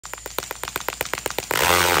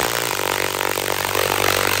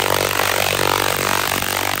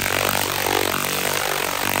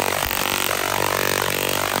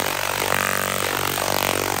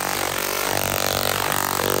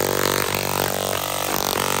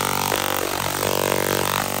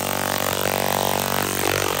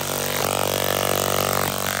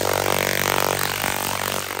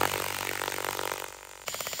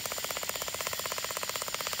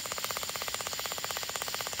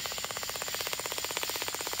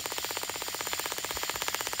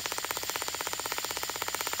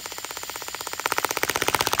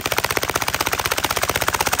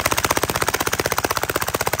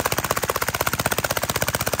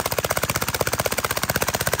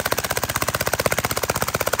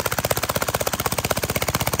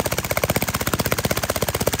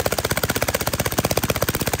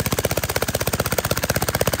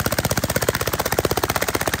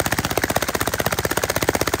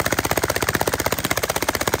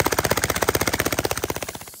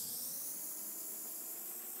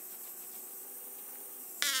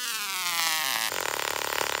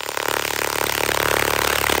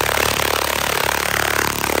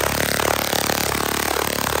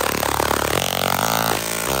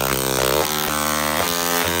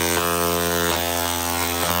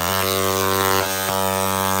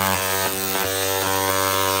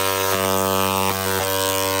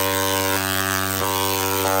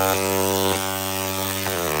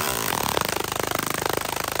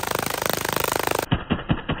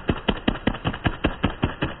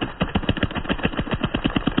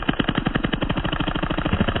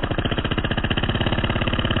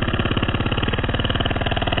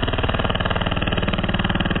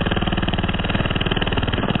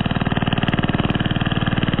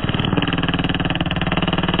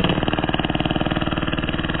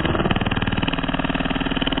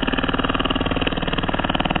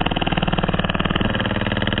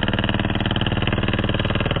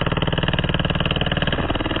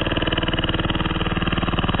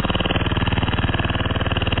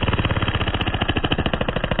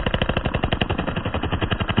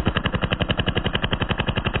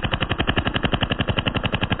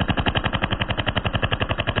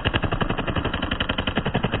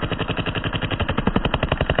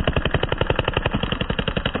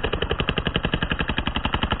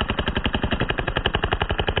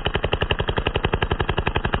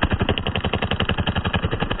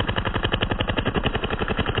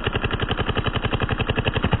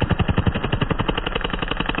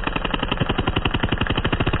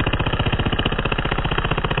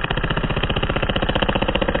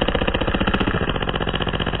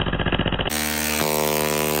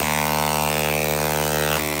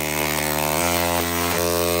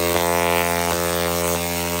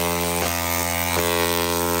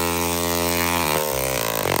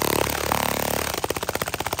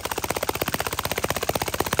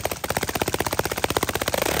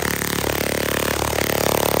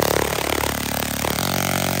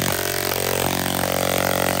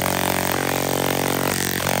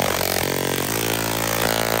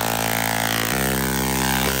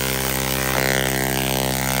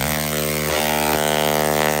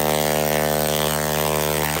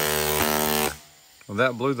Well,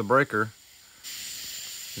 that blew the breaker.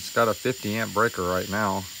 It's got a 50 amp breaker right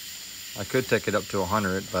now. I could take it up to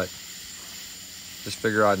 100, but just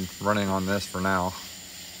figure I'm running on this for now.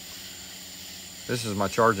 This is my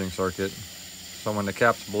charging circuit. So when the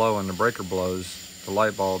cap's blow and the breaker blows, the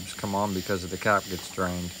light bulbs come on because the cap gets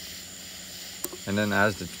drained. And then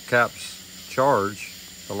as the caps charge,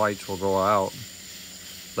 the lights will go out,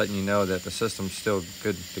 letting you know that the system's still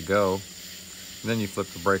good to go. And then you flip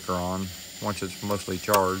the breaker on once it's mostly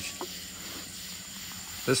charged.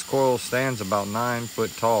 This coil stands about 9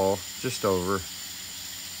 foot tall, just over,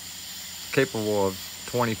 capable of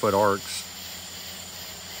 20-foot arcs.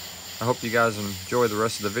 I hope you guys enjoy the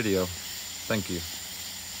rest of the video. Thank you.